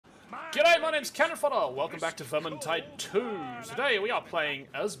G'day, my name's Cannon Fodder. Welcome back to Vermintide 2. Today we are playing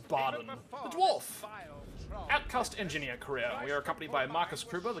as Barden, the dwarf. Outcast engineer career. We are accompanied by Marcus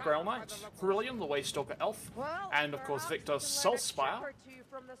Kruber, the Grail Knight, Brillian, the Waystalker Elf, and of course Victor Soulspire,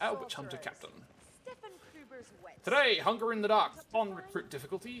 our Witch Hunter Captain. Today, Hunger in the Dark on recruit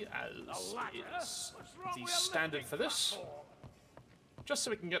difficulty, as is the standard for this. Just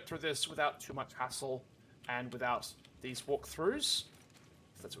so we can get through this without too much hassle and without these walkthroughs,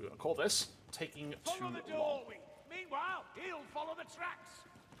 if that's what we want to call this, taking too long. Meanwhile, he'll follow the tracks.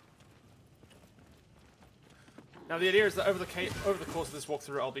 Now the idea is that over the course of this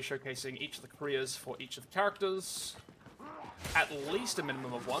walkthrough, I'll be showcasing each of the careers for each of the characters, at least a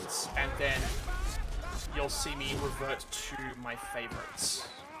minimum of once, and then you'll see me revert to my favorites.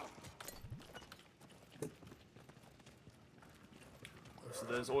 So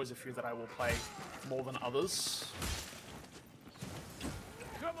there's always a few that I will play more than others.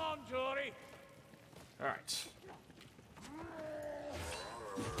 Come on, Jory. Alright.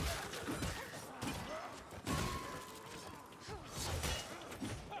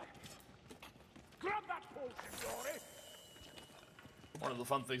 Grab that potion, Jory. One of the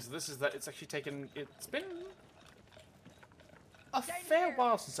fun things of this is that it's actually it's been a fair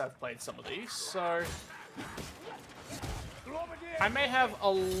while since I've played some of these, so I may have a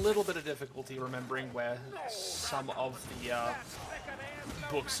little bit of difficulty remembering where some of the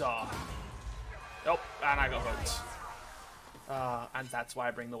books are. Oh, and I got hooked. And that's why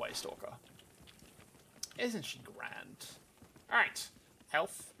I bring the Waystalker. Isn't she grand? Alright,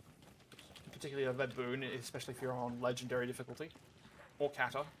 health. Particularly a red boon, especially if you're on legendary difficulty. Or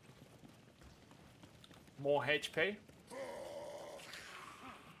kata. More HP.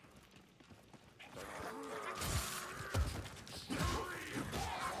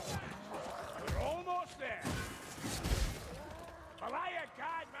 We're almost there. Malaya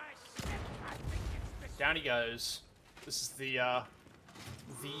guide my step. I think it's this. Down he goes. This is the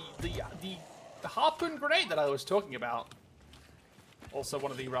harpoon grenade that I was talking about. Also,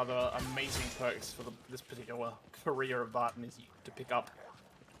 one of the rather amazing perks for this particular career of Barden is to pick up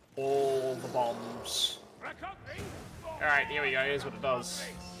all the bombs. Alright, here we go. Here's what it does.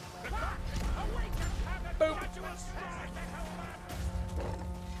 Boop!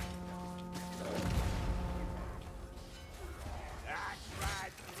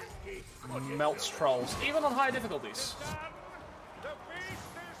 Melts trolls, even on high difficulties.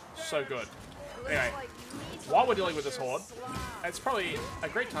 So good. Anyway, while we're dealing with this horde, it's probably a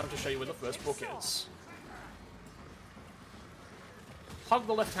great time to show you where the first book is. Hug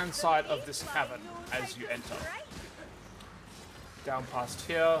the left-hand side of this cavern as you enter. Down past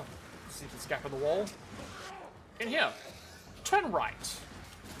here, see this gap in the wall. In here, turn right.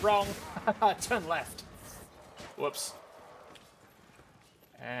 Wrong. Turn left. Whoops.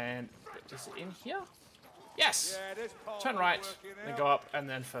 And is it in here? Yes! Turn right, then go up, and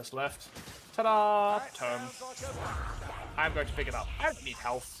then first left. Ta-da! Turn. I'm going to pick it up. I don't need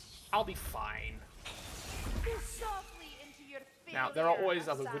health. I'll be fine. Now, there are always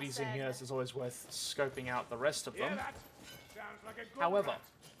other goodies in here, so it's always worth scoping out the rest of them. However,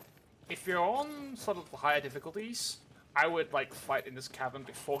 if you're on sort of the higher difficulties, I would, like, fight in this cavern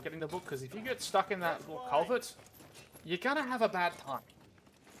before getting the book, because if you get stuck in that little culvert, you're gonna have a bad time.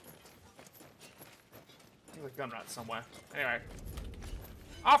 There's a gun rat somewhere. Anyway,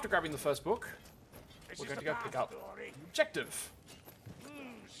 after grabbing the first book, we're going to go pick up objective.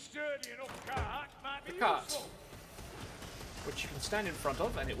 The cart, which you can stand in front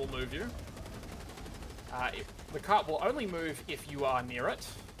of and it will move you. The cart will only move if you are near it.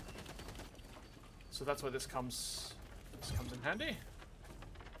 So that's where this comes in handy.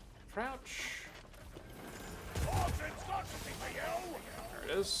 Crouch. There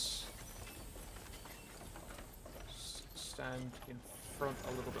it is. Stand in front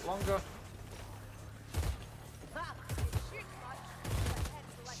a little bit longer.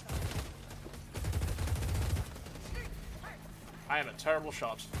 I am a terrible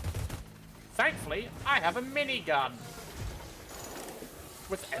shot. Thankfully, I have a minigun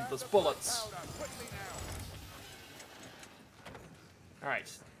with endless bullets.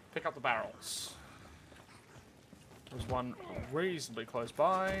 Alright, pick up the barrels. There's one reasonably close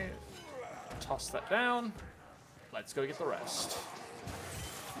by. Toss that down. Let's go get the rest.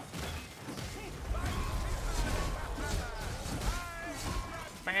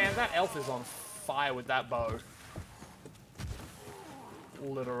 Man, that elf is on fire with that bow.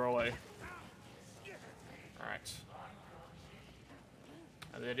 Literally. Alright.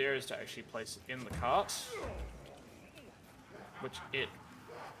 And the idea is to actually place it in the cart. Which it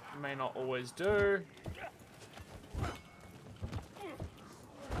may not always do.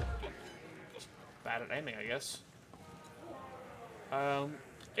 bad at aiming, I guess.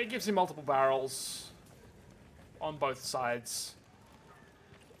 It gives you multiple barrels on both sides.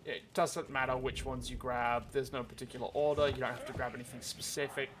 It doesn't matter which ones you grab. There's no particular order. You don't have to grab anything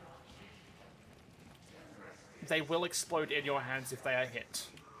specific. They will explode in your hands if they are hit.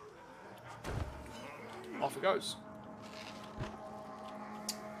 Off it goes.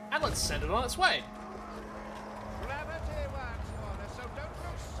 And let's send it on its way.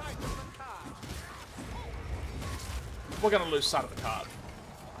 We're going to lose sight of the card.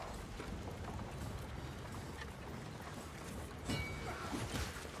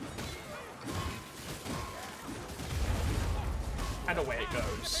 And away it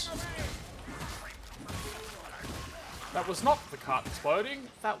goes. That was not the cart exploding,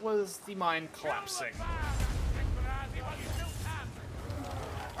 that was the mine collapsing.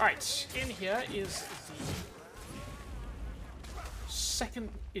 Alright, in here is the second,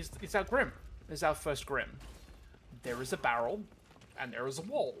 is our Grim. Is our first Grim. There is a barrel, and there is a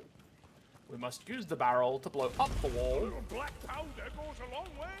wall. We must use the barrel to blow up the wall. Black powder goes a long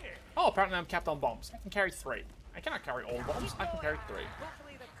way. Oh, apparently I'm capped on bombs. I can carry 3. I cannot carry all bombs, I can carry 3.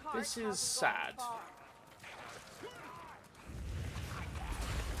 This is sad.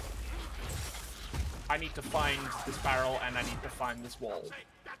 I need to find this barrel, and I need to find this wall.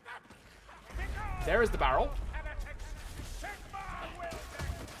 There is the barrel.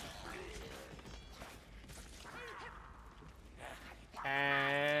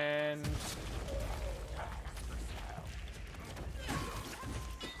 And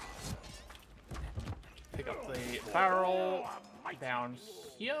pick up the barrel down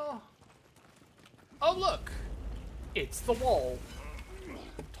here. Oh look! It's the wall.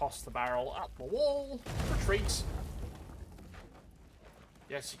 Toss the barrel up the wall. Retreat.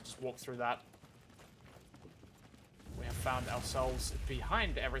 Yes, you can just walk through that. We have found ourselves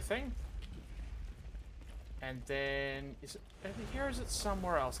behind everything. And then, is it over here or is it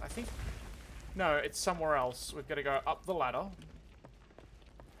somewhere else? I think, no, it's somewhere else. We've got to go up the ladder.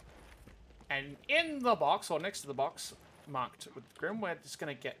 And in the box, or next to the box, marked with Grim, we're just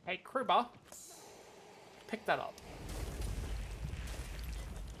going to get a crowbar. Pick that up.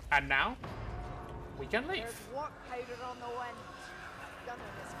 And now, we can leave. There's what powder on the wind. Gunner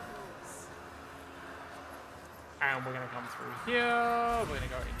is close. And we're going to come through here, we're going to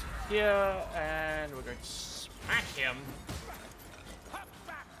go into here, and we're going to smack him.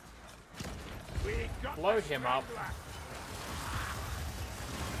 Blow him up.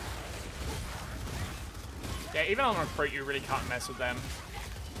 Yeah, even on recruit, you really can't mess with them.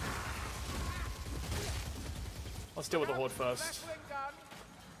 Let's deal with the horde first.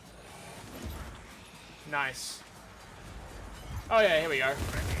 Nice. Oh yeah, here we go.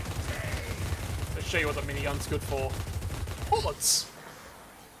 Let's show you what the minigun's good for. Bullets!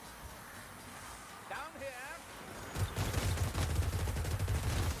 Down here.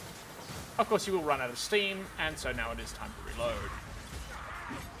 Of course, you will run out of steam, and so now it is time to reload.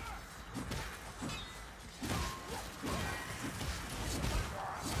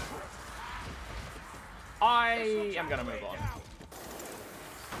 I am gonna move on.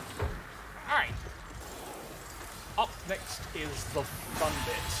 Alright. Up next is the fun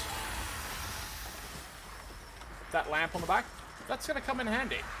bit. That lamp on the back, that's gonna come in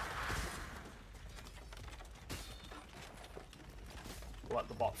handy. We'll let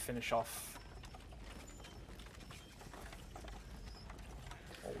the bot finish off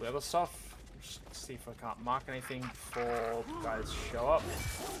all the other stuff. Just see if I can't mark anything before guys show up.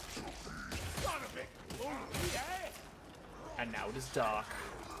 And now it is dark.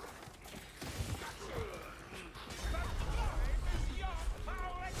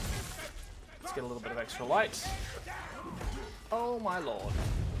 Let's get a little bit of extra light. Oh my lord.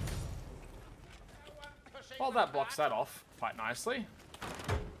 Well, that blocks that off quite nicely.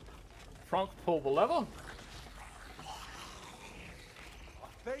 Frank, pull the lever.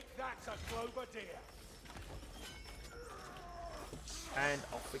 Think that's a clover deer. And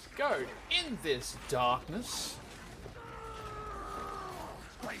off we go. In this darkness,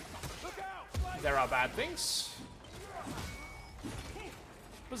 there are bad things.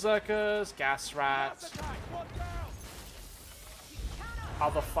 Berserkers, gas rats,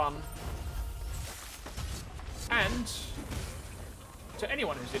 other fun. And to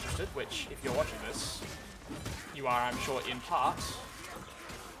anyone who's interested, which if you're watching this, you are, I'm sure, in part,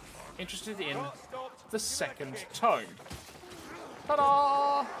 interested in the second tome.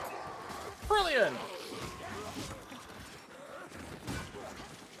 Ta-da! Brilliant!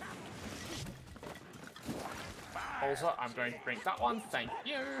 Also, I'm going to drink that one, thank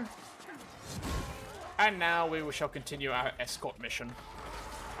you. And now we shall continue our escort mission.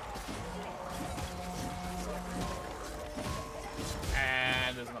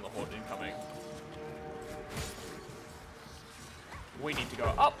 we need to go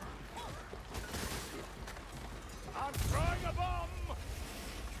up. I'm throwing a bomb!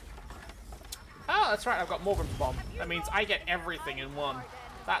 Oh, that's right, I've got more than a bomb. That means I get everything in one.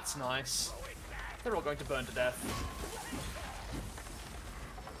 That's nice. They're all going to burn to death.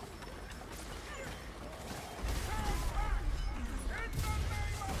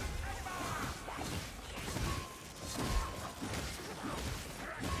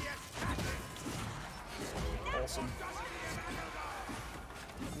 Awesome.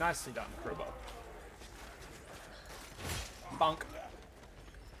 Nicely done, Crowbar. Bunk.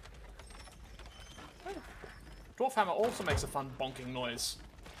 Dwarf hammer also makes a fun bonking noise.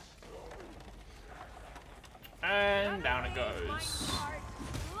 And down it goes.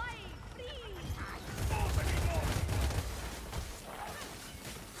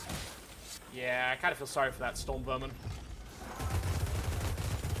 Yeah, I kind of feel sorry for that storm vermin.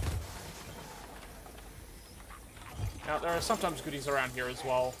 Now, there are sometimes goodies around here as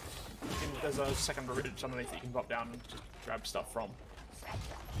well. There's a second ridge underneath that you can drop down and just grab stuff from.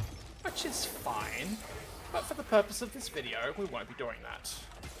 Which is fine, but for the purpose of this video, we won't be doing that.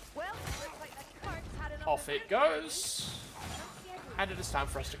 Well, looks like the cart's had enough Off it goes, and it is time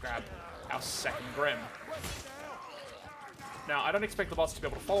for us to grab our second Grim. Now, I don't expect the boss to be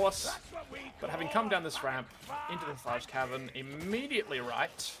able to follow us, but having come down this ramp into the large cavern, immediately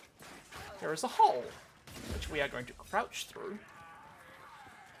right, there is a hole, which we are going to crouch through,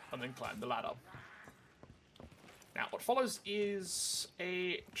 and then climb the ladder. Now, what follows is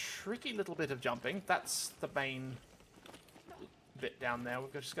a tricky little bit of jumping. That's the main bit down there.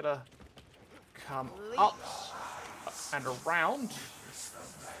 We're just gonna come up and around.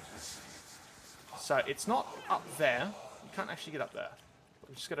 So it's not up there. You can't actually get up there.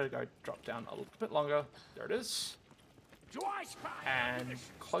 We're just gonna go drop down a little bit longer. There it is. And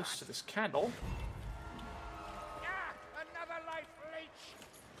close to this candle. Another life leech!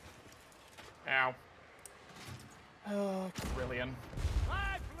 Ow. Oh, brilliant.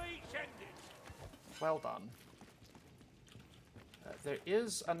 Life leech ended! Well done. There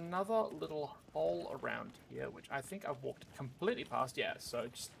is another little hole around here, which I think I've walked completely past. Yeah, so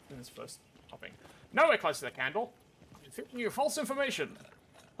just in this first hopping. Nowhere close to the candle. I'm feeding you false information.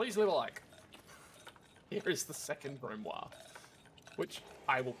 Please leave a like. Here is the second grimoire, which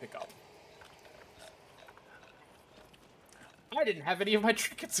I will pick up. I didn't have any of my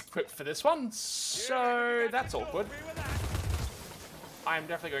trinkets equipped for this one, so that's awkward. I'm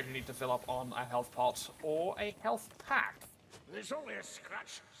definitely going to need to fill up on a health pot or a health pack. There's only a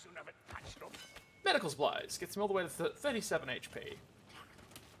scratch, soon have it patched up. Medical supplies gets me all the way to 37 HP.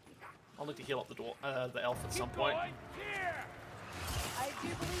 I'll need to heal up the elf at some point. Here! I do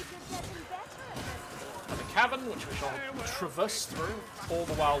believe you're getting better at this. And the cavern, which we shall traverse through, all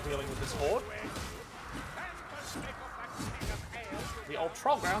the while dealing with this horde. The old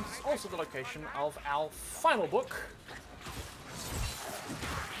troll ground is also the location of our final book.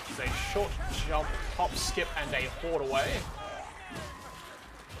 It's a short jump, hop, skip, and a horde away.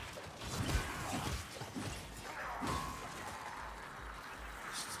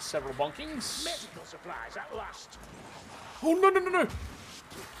 Several bonkings. Medical supplies at last. Oh, no, no, no, no!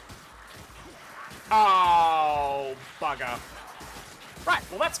 Oh, bugger. Right,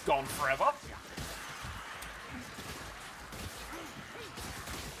 well, that's gone forever.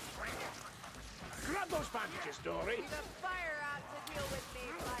 Grab those bandages, Dory. Leave a fire out to deal with me,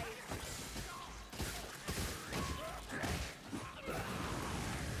 guys.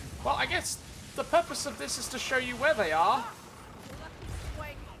 Well, I guess the purpose of this is to show you where they are. Lucky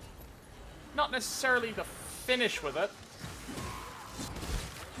swing. Not necessarily to finish with it.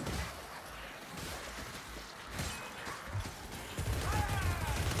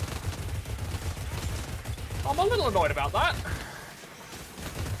 I'm a little annoyed about that.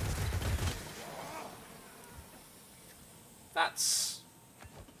 That's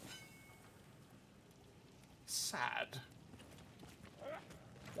sad.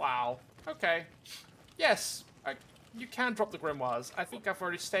 Wow. Okay. Yes, you can drop the grimoires. I think I've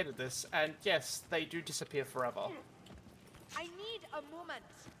already stated this, and yes, they do disappear forever. I need a moment.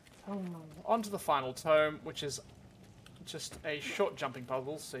 On to the final tome, which is just a short jumping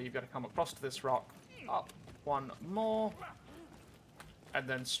puzzle, so you've got to come across to this rock, up one more, and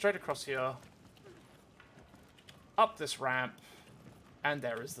then straight across here, up this ramp, and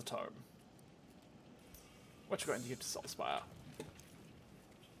there is the tome, which we're going to give to Soulspire.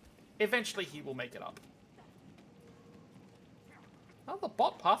 Eventually he will make it up. Oh, the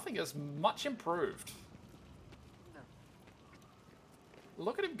bot pathing is much improved.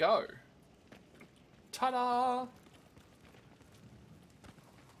 Look at him go. Ta-da!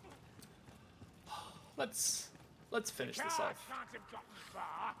 let's finish this Can't off. have gotten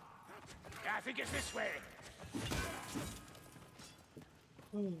far. Yeah, I think it's this way.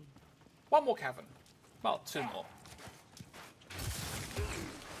 One more cavern. Well, two more.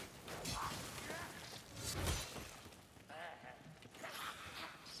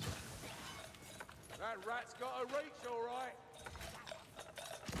 That rat's got a reach, all right.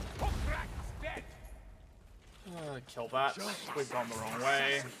 Hook rat's dead. Kill that. We've gone the wrong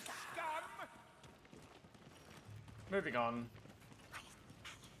way. Scum. Moving on.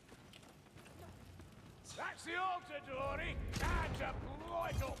 That's the altar, Dory. Time to blow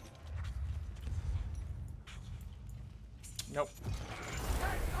it up. Nope.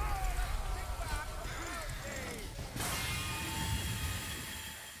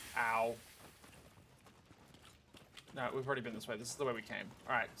 Ow. No, we've already been this way. This is the way we came.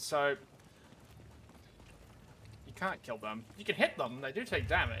 Alright, so... You can't kill them. You can hit them. They do take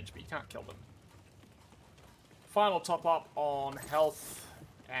damage, but you can't kill them. Final top up on health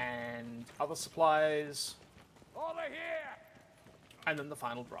and other supplies. Over here. And then the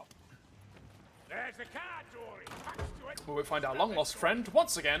final drop. There's the car, Dory. Patch to it. Where we find our long lost friend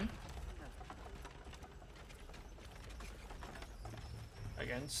once again.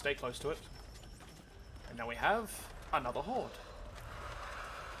 Again, stay close to it. And now we have another horde.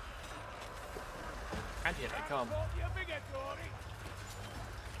 And here they come. You're bigger, Dory.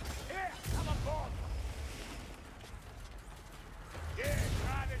 Here, have a bomb. Yeah,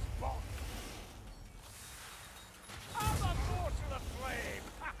 try this bomb. Have a more to the flame.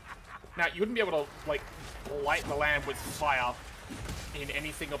 Now, you wouldn't be able to, like, light the lamp with fire in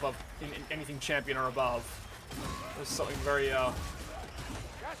anything above, in anything champion or above. There's something very, That's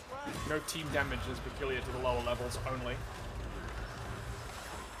right. no team damage is peculiar to the lower levels only.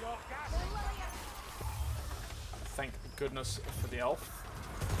 Got gas. Thank goodness for the elf.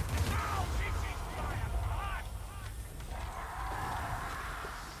 Ow, this is fire.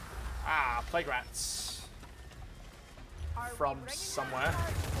 Ah, plague rats. From somewhere.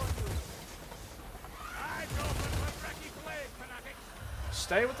 Eyes open for Becky Blade, fanatic.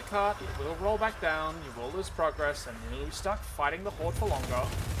 Stay with the cart, you will roll back down, you will lose progress, and you'll be stuck fighting the horde for longer.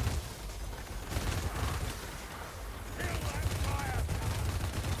 Kill that fire.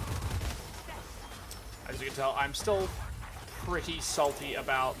 As you can tell, I'm still pretty salty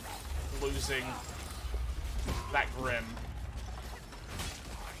about losing that Grim.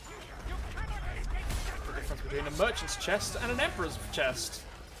 The difference between a merchant's chest and an emperor's chest.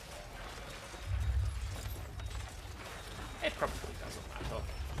 It probably doesn't matter.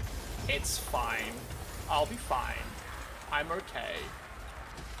 It's fine. I'll be fine. I'm okay.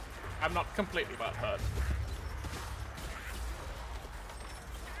 I'm not completely butthurt.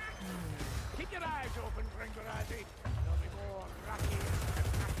 Keep your eyes open, Gringorazzi. There'll be more Rocky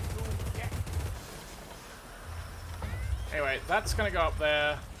and Room yet. Anyway, that's gonna go up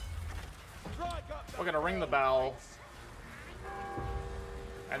there. We're gonna ring the bell.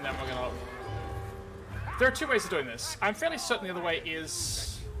 And then we're gonna... There are two ways of doing this. I'm fairly certain the other way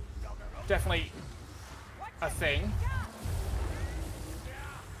is definitely a thing.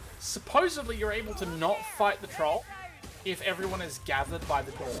 Supposedly you're able to not fight the troll if everyone is gathered by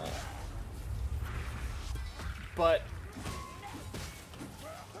the door. But...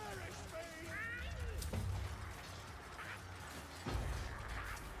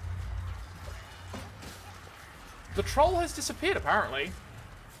 the troll has disappeared, apparently.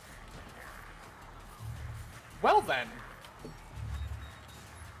 Well then.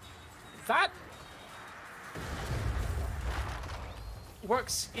 That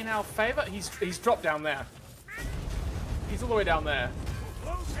works in our favor. He's dropped down there. He's all the way down there.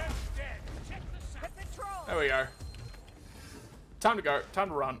 There we go. Time to go. Time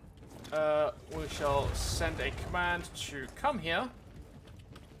to run. We shall send a command to come here.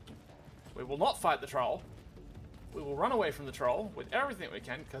 We will not fight the troll. We will run away from the troll with everything we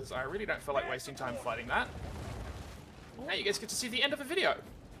can, because I really don't feel like wasting time fighting that. Now you guys get to see the end of the video.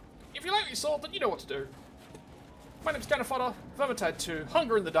 If you like what you saw, then you know what to do. My name's Cannon Fodder, Vermintide 2,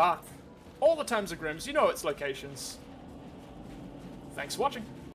 Hunger in the Dark. All the times of Grims, you know its locations. Thanks for watching.